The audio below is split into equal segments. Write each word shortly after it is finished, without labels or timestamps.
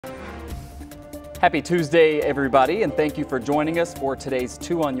Happy Tuesday, everybody, and thank you for joining us for today's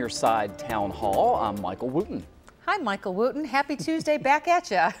Two on Your Side Town Hall. I'm Michael Wooten. Hi, Michael Wooten. Happy Tuesday back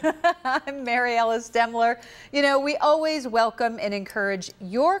at you. I'm Mary Ellis Demler. You know, we always welcome and encourage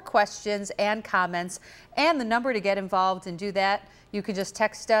your questions and comments, and the number to get involved and do that, you can just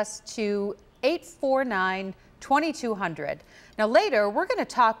text us to 849-2200. Now later, we're going to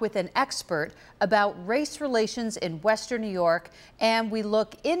talk with an expert about race relations in Western New York, and we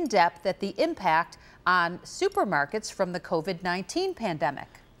look in depth at the impact on supermarkets from the COVID-19 pandemic.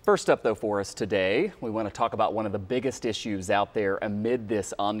 First up, though, for us today, we want to talk about one of the biggest issues out there amid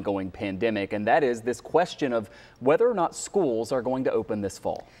this ongoing pandemic, and that is this question of whether or not schools are going to open this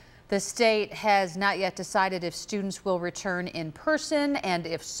fall. The state has not yet decided if students will return in person, and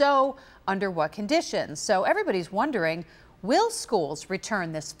if so, under what conditions. So everybody's wondering, will schools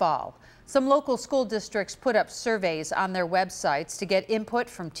return this fall? Some local school districts put up surveys on their websites to get input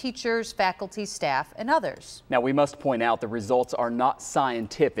from teachers, faculty, staff, and others. Now, we must point out the results are not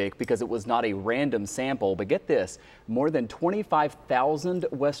scientific because it was not a random sample. But get this, more than 25,000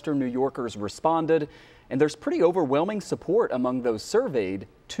 Western New Yorkers responded, and there's pretty overwhelming support among those surveyed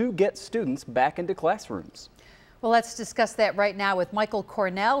to get students back into classrooms. Well, let's discuss that right now with Michael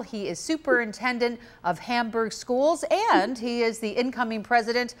Cornell. He is superintendent of Hamburg Schools, and he is the incoming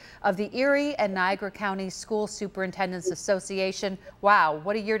president of the Erie and Niagara County School Superintendents Association. Wow,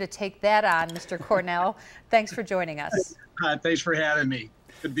 what a year to take that on, Mr. Cornell. Thanks for joining us. Thanks for having me.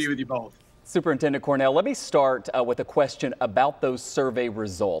 Good to be with you both. Superintendent Cornell, let me start with a question about those survey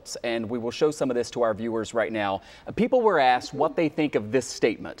results, and we will show some of this to our viewers right now. People were asked what they think of this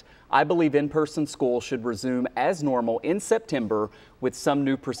statement. I believe in-person school should resume as normal in September with some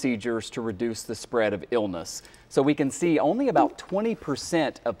new procedures to reduce the spread of illness. So we can see only about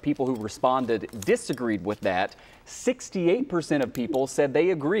 20% of people who responded disagreed with that. 68% of people said they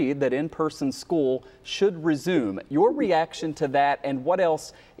agreed that in-person school should resume. Your reaction to that, and what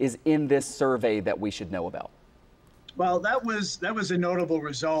else is in this survey that we should know about? Well, that was a notable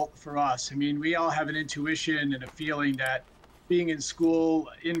result for us. I mean, we all have an intuition and a feeling that being in school,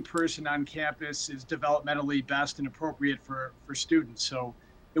 in person on campus, is developmentally best and appropriate for students. So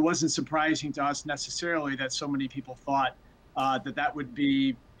it wasn't surprising to us necessarily that so many people thought that would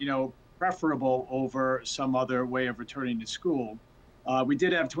be, preferable over some other way of returning to school. We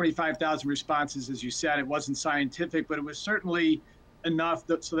did have 25,000 responses, as you said. It wasn't scientific, but it was certainly enough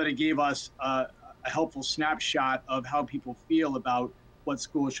so that it gave us a helpful snapshot of how people feel about what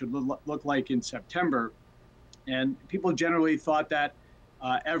school should look like in September. And people generally thought that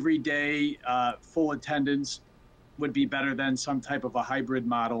every day full attendance would be better than some type of a hybrid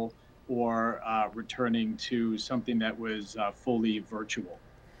model or returning to something that was fully virtual.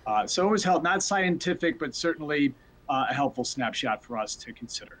 So it was not scientific, but certainly a helpful snapshot for us to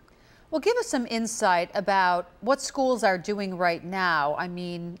consider. Well, give us some insight about what schools are doing right now. I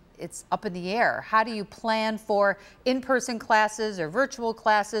mean, it's up in the air. How do you plan for in-person classes or virtual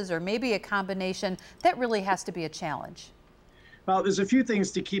classes, or maybe a combination? That really has to be a challenge. Well, there's a few things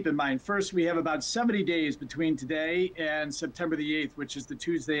to keep in mind. First, we have about 70 days between today and September the 8th, which is the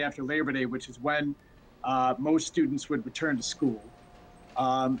Tuesday after Labor Day, which is when most students would return to school.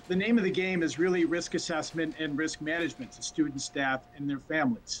 The name of the game is really risk assessment and risk management to students, staff, and their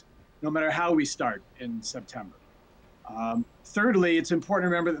families, no matter how we start in September. Thirdly, it's important to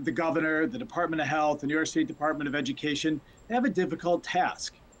remember that the governor, the Department of Health, the New York State Department of Education, they have a difficult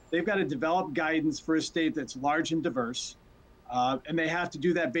task. They've got to develop guidance for a state that's large and diverse, and they have to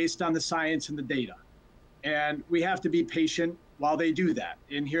do that based on the science and the data. And we have to be patient while they do that.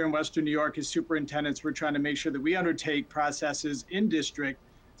 And here in Western New York, as superintendents, we're trying to make sure that we undertake processes in district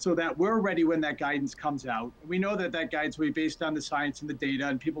so that we're ready when that guidance comes out. We know that that guidance will be based on the science and the data,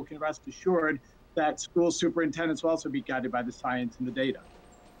 and people can rest assured that school superintendents will also be guided by the science and the data.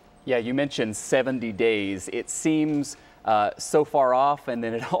 Yeah, you mentioned 70 days. It seems so far off, and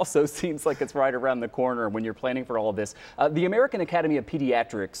then it also seems like it's right around the corner when you're planning for all of this. The American Academy of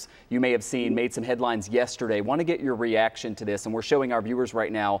Pediatrics, you may have seen, made some headlines yesterday. Want to get your reaction to this, and we're showing our viewers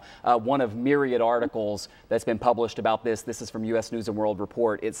right now one of myriad articles that's been published about this. This is from U.S. News and World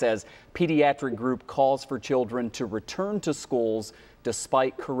Report. It says, pediatric group calls for children to return to schools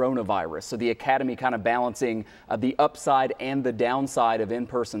despite coronavirus. So the Academy kind of balancing the upside and the downside of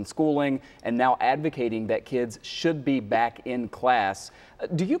in-person schooling, and now advocating that kids should be back in class.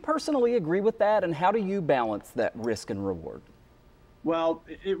 Do you personally agree with that, and how do you balance that risk and reward? Well,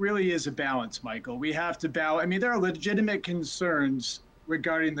 it really is a balance, Michael. We have to balance. I mean, there are legitimate concerns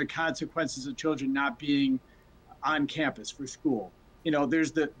regarding the consequences of children not being on campus for school.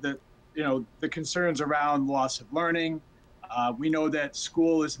 There's the concerns around loss of learning, We know that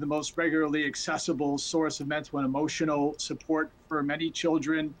school is the most regularly accessible source of mental and emotional support for many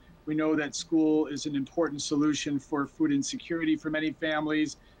children. We know that school is an important solution for food insecurity for many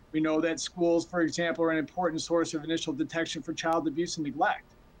families. We know that schools, for example, are an important source of initial detection for child abuse and neglect.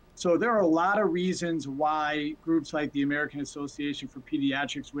 So there are a lot of reasons why groups like the American Association for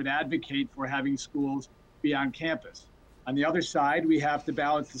Pediatrics would advocate for having schools be on campus. On the other side, we have to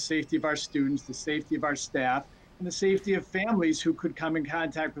balance the safety of our students, the safety of our staff, and the safety of families who could come in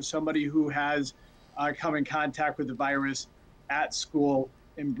contact with somebody who has come in contact with the virus at school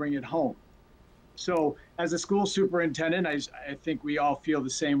and bring it home. So as a school superintendent, I think we all feel the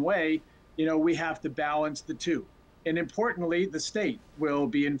same way. We have to balance the two. And importantly, the state will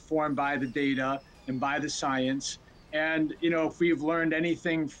be informed by the data and by the science. And, if we've learned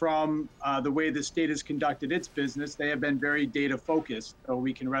anything from the way the state has conducted its business, they have been very data focused. So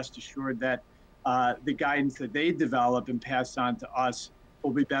we can rest assured that the guidance that they develop and pass on to us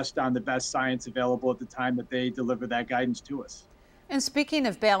will be based on the best science available at the time that they deliver that guidance to us. And speaking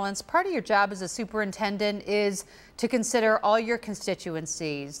of balance, part of your job as a superintendent is to consider all your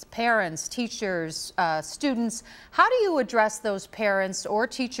constituencies, parents, teachers, students. How do you address those parents or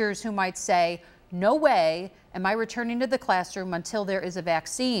teachers who might say, no way am I returning to the classroom until there is a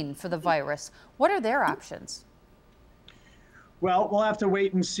vaccine for the virus? What are their options? Well, we'll have to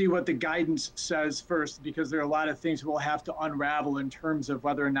wait and see what the guidance says first, because there are a lot of things we'll have to unravel in terms of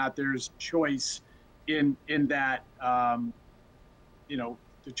whether or not there's choice in that,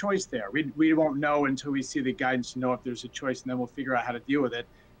 the choice there. We won't know until we see the guidance to know if there's a choice, and then we'll figure out how to deal with it.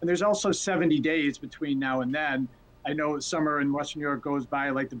 And there's also 70 days between now and then. I know summer in Western New York goes by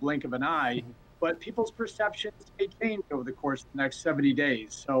like the blink of an eye, but people's perceptions may change over the course of the next 70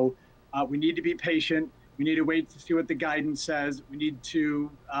 days. So we need to be patient. We need to wait to see what the guidance says. We need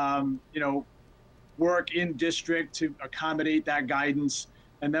to, work in district to accommodate that guidance.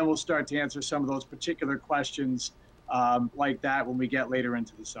 And then we'll start to answer some of those particular questions like that when we get later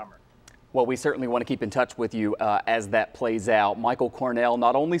into the summer. Well, we certainly want to keep in touch with you as that plays out. Michael Cornell,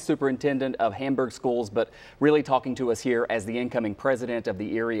 not only superintendent of Hamburg schools, but really talking to us here as the incoming president of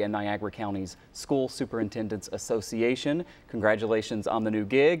the Erie and Niagara Counties School Superintendents Association. Congratulations on the new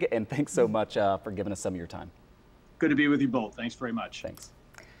gig, and thanks so much for giving us some of your time. Good to be with you both. Thanks very much. Thanks.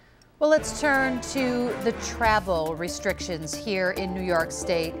 Well, let's turn to the travel restrictions here in New York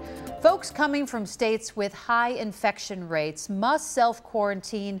State. Folks coming from states with high infection rates must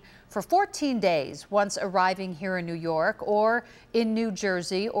self-quarantine for 14 days once arriving here in New York or in New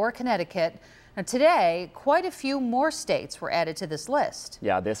Jersey or Connecticut. Now, today, quite a few more states were added to this list.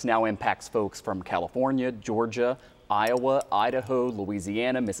 Yeah, this now impacts folks from California, Georgia, Iowa, Idaho,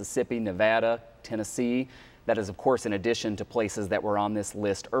 Louisiana, Mississippi, Nevada, Tennessee. That is, of course, in addition to places that were on this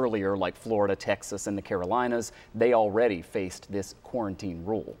list earlier, like Florida, Texas, and the Carolinas. They already faced this quarantine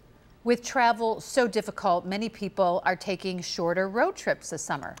rule. With travel so difficult, many people are taking shorter road trips this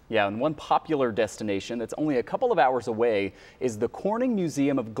summer. Yeah, and one popular destination that's only a couple of hours away is the Corning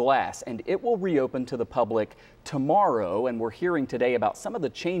Museum of Glass, and it will reopen to the public tomorrow. And we're hearing today about some of the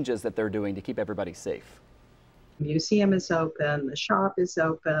changes that they're doing to keep everybody safe. The museum is open, the shop is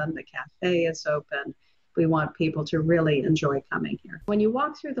open, the cafe is open. We want people to really enjoy coming here. When you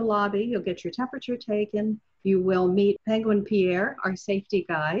walk through the lobby, you'll get your temperature taken. You will meet Penguin Pierre, our safety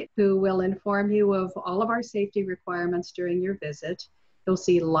guide, who will inform you of all of our safety requirements during your visit. You'll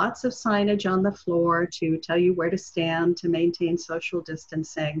see lots of signage on the floor to tell you where to stand to maintain social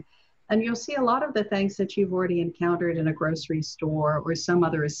distancing. And you'll see a lot of the things that you've already encountered in a grocery store or some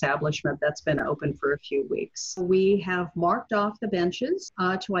other establishment that's been open for a few weeks. We have marked off the benches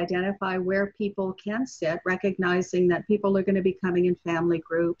to identify where people can sit, recognizing that people are going to be coming in family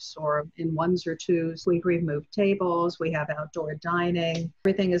groups or in ones or twos. We've removed tables, we have outdoor dining.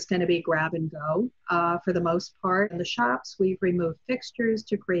 Everything is going to be grab and go for the most part. In the shops, we've removed fixtures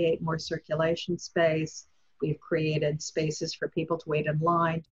to create more circulation space. We've created spaces for people to wait in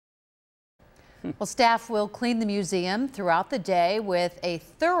line. Well, staff will clean the museum throughout the day with a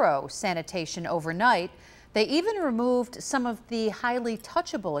thorough sanitation overnight. They even removed some of the highly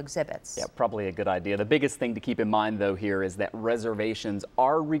touchable exhibits. Yeah, probably a good idea. The biggest thing to keep in mind, though, here is that reservations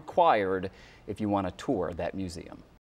are required if you want to tour that museum.